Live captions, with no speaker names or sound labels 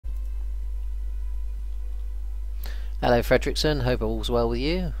Hello Fredrickson, hope all's well with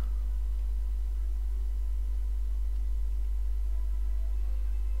you.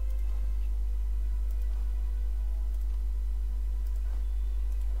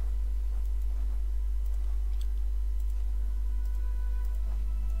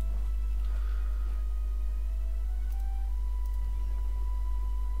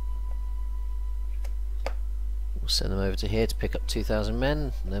 We'll send them over to here to pick up 2,000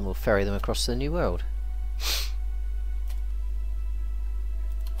 men, and then we'll ferry them across to the New World.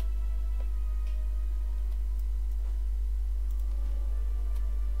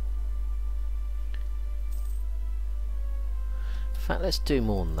 In fact, let's do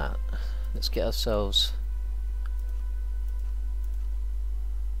more than that. Let's get ourselves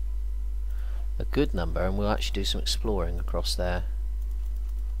a good number and we'll actually do some exploring across there.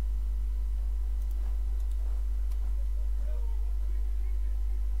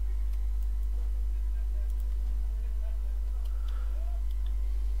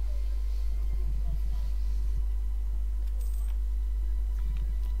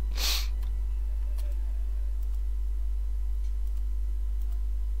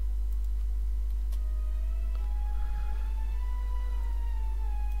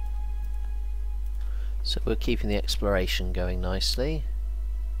 So we're keeping the exploration going nicely.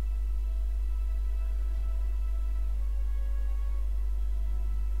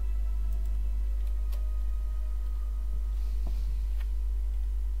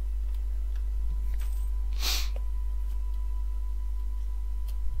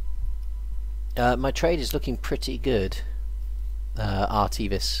 My trade is looking pretty good.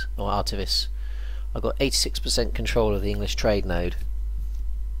 Artivis. I've got 86% control of the English trade node.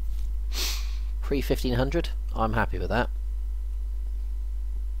 Pre-1500, I'm happy with that.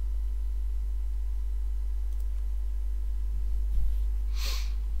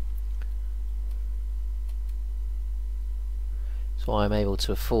 So I'm able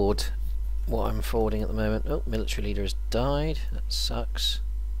to afford what I'm affording at the moment. Oh, military leader has died. That sucks.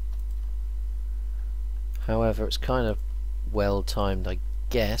 However, it's kind of well timed, I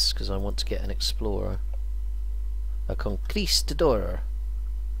guess, because I want to get an explorer. A conquistador.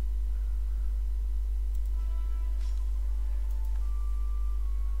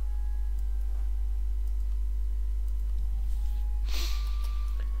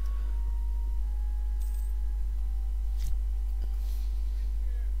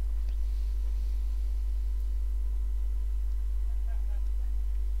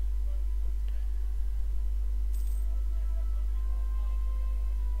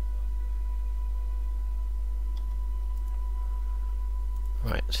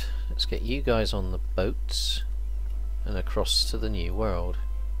 Right, let's get you guys on the boats and across to the New World.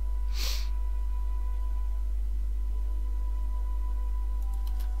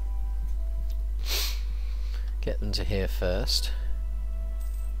 Get them to here first.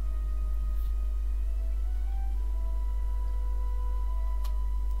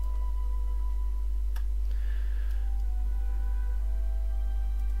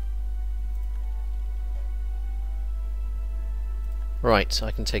 Right, I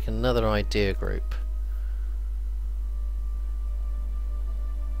can take another idea group.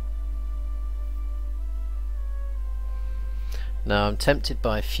 Now I'm tempted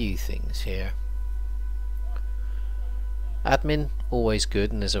by a few things here. Admin, always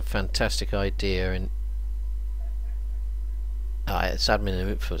good, and there's a fantastic idea in it's admin and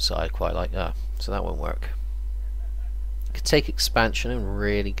influence I quite like that, so that won't work. Could take expansion and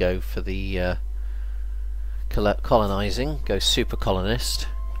really go for the colonizing, go super colonist.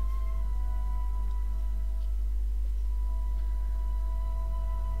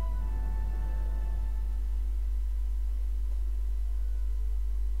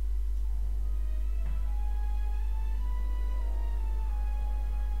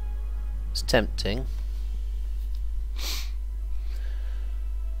 It's tempting.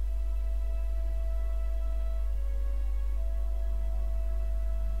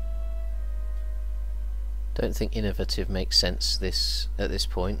 Don't think innovative makes sense at this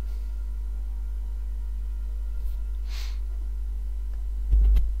point.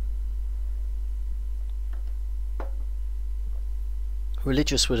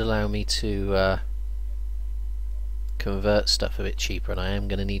 Religious would allow me to convert stuff a bit cheaper, and I am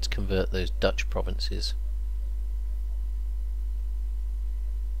going to need to convert those Dutch provinces.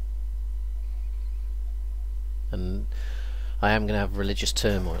 And I am going to have religious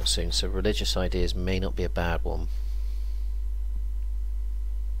turmoil soon, so religious ideas may not be a bad one.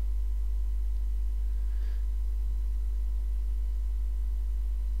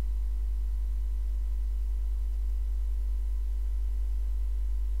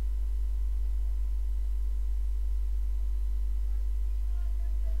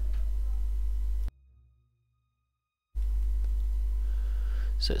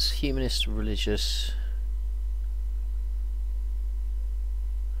 So it's humanist, religious.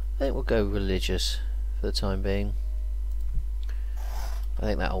 I think we'll go religious for the time being. I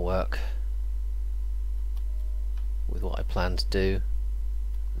think that'll work with what I plan to do.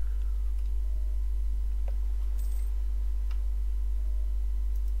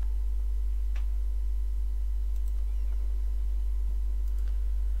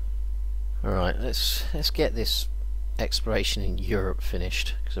 Alright, let's get this exploration in Europe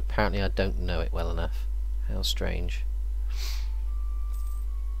finished, because apparently I don't know it well enough. How strange.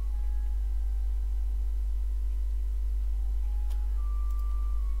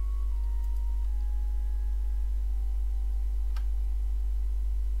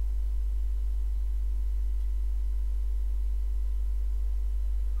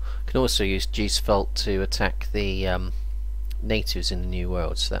 Can also use G-Salt to attack the natives in the New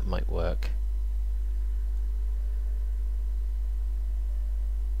World, so that might work.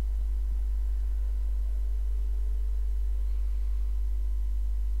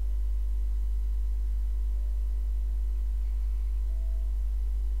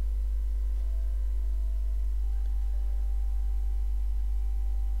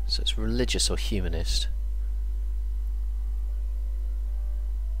 So it's religious or humanist.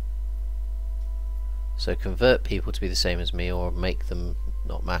 So convert people to be the same as me, or make them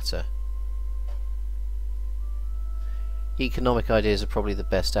not matter. Economic ideas are probably the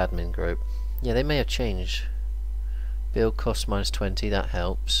best admin group. Yeah, they may have changed. Build cost -20, that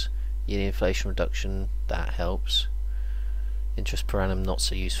helps. Yearly inflation reduction, that helps. Interest per annum, not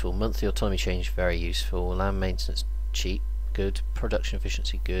so useful. Monthly autonomy change, very useful. Land maintenance, cheap, good. Production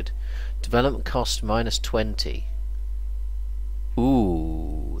efficiency, good. Development cost -20.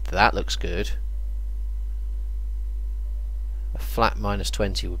 Ooh, that looks good. A flat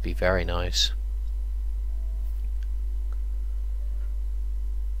 -20 would be very nice.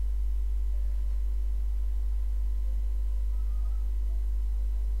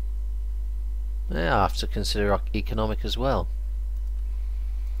 Yeah, I have to consider economic as well.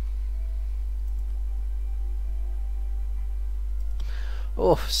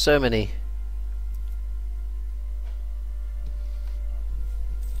 Oh, so many.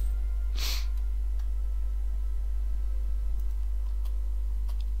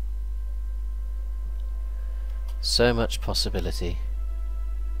 So much possibility.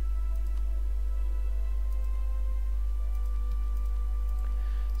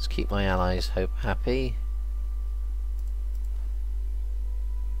 Let's keep my allies happy.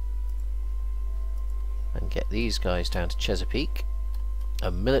 And get these guys down to Chesapeake. A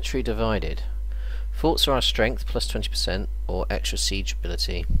military divided. Forts are our strength, plus 20%, or extra siege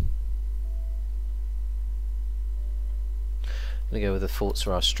ability. I'm going to go with the forts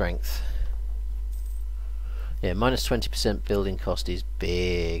are our strength. Yeah, -20% building cost is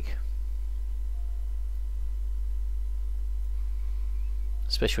big.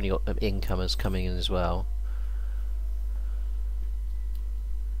 Especially when you've got incomers coming in as well.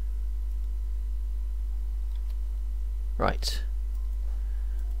 Right.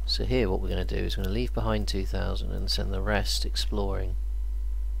 So here what we're going to do is we're going to leave behind 2,000 and send the rest exploring.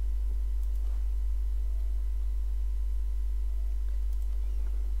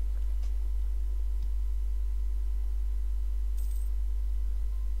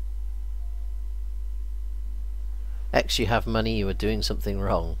 X, you have money, you are doing something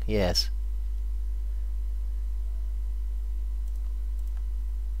wrong. Yes.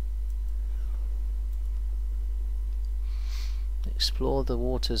 Explore the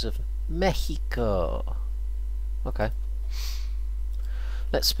waters of Mexico. Okay.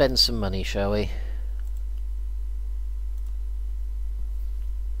 Let's spend some money, shall we?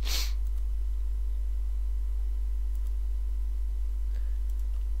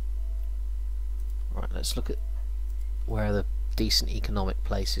 Right, let's look at where are the decent economic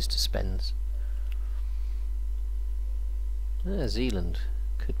places to spend. Zealand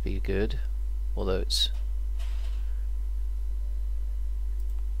could be good, although it's...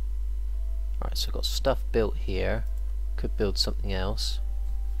 Right, so I've got stuff built here. Could build something else.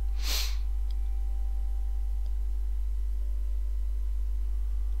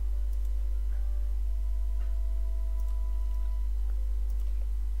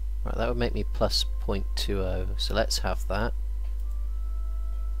 Right, that would make me plus 0.20, so let's have that.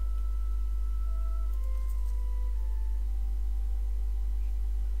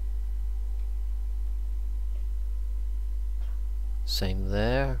 Same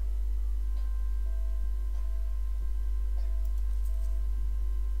there.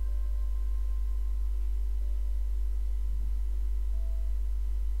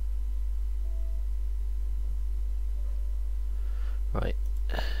 Right,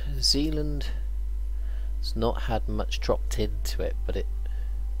 New Zealand has not had much dropped into it, but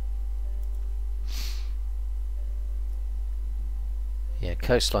yeah,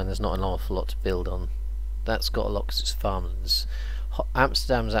 coastline there's not an awful lot to build on. That's got a lot because it's farmlands.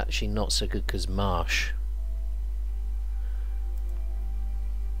 Amsterdam's actually not so good because marsh.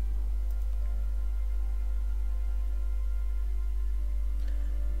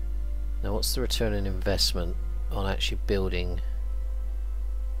 Now what's the return on investment on actually building?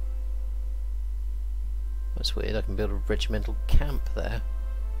 That's weird, I can build a regimental camp there.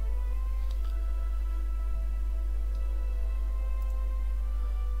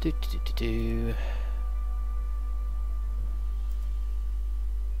 Do do do do.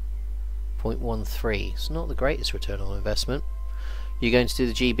 0.13. It's not the greatest return on investment. You're going to do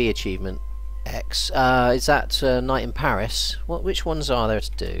the GB achievement. X. Is that Night in Paris? Which ones are there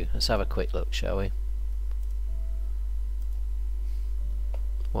to do? Let's have a quick look, shall we?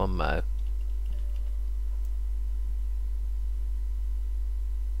 One mo.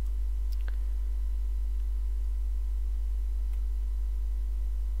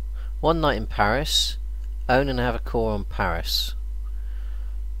 One night in Paris. Own and have a core on Paris.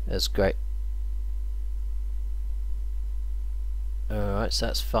 That's great. Alright, so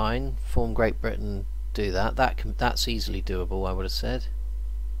that's fine. Form Great Britain, do that. That's easily doable, I would have said.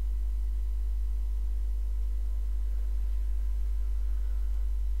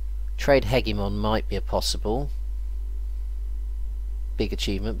 Trade Hegemon might be a possible. Big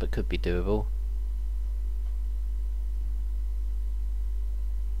achievement, but could be doable.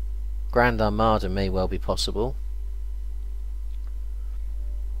 Grand Armada may well be possible.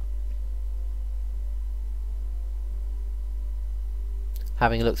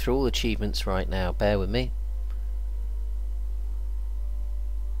 Having a look through all achievements right now, bear with me.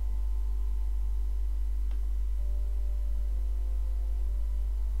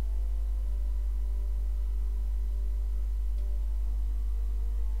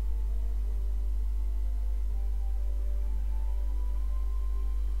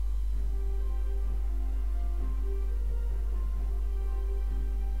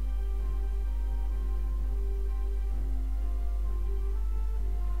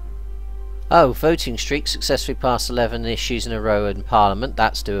 Oh, voting streak successfully passed 11 issues in a row in Parliament.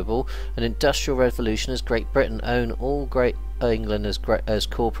 That's doable. An industrial revolution as Great Britain own all Great England as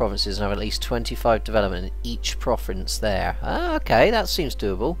core provinces and have at least 25 development in each province there. Ah, okay, that seems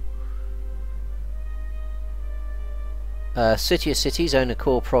doable. City of Cities own a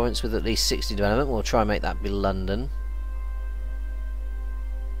core province with at least 60 development. We'll try and make that be London.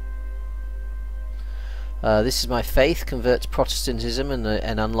 This is my faith. Convert to Protestantism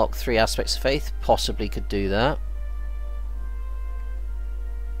and unlock 3 aspects of faith. Possibly could do that.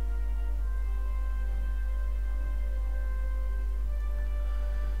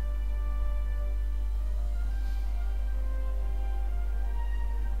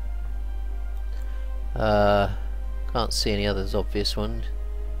 Can't see any others obvious ones.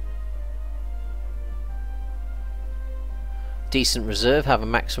 Decent reserve, have a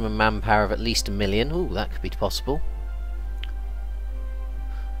maximum manpower of at least 1 million. Ooh, that could be possible.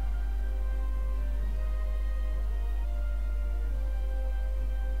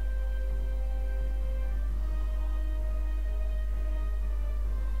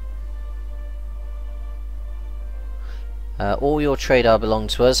 All your trade belong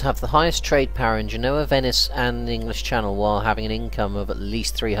to us. Have the highest trade power in Genoa, Venice and the English Channel while having an income of at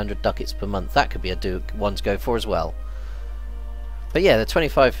least 300 ducats per month. That could be a one to go for as well. But yeah, the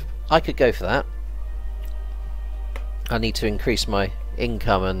 25, I could go for that. I need to increase my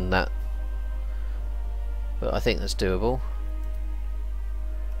income and that, but I think that's doable.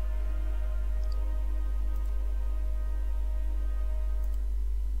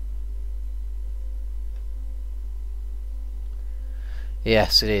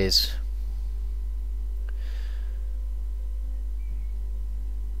 Yes, it is.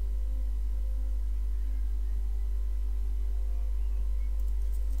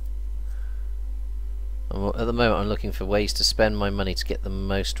 At the moment I'm looking for ways to spend my money to get the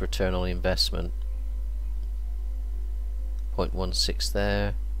most return on investment. 0.16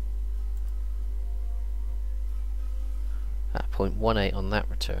 there. 0.18 on that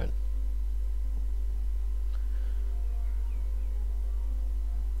return.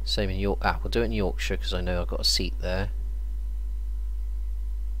 Same in York. We'll do it in Yorkshire because I know I've got a seat there.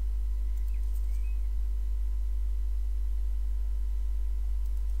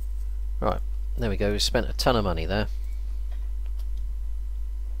 Right, there we go. We spent a ton of money there.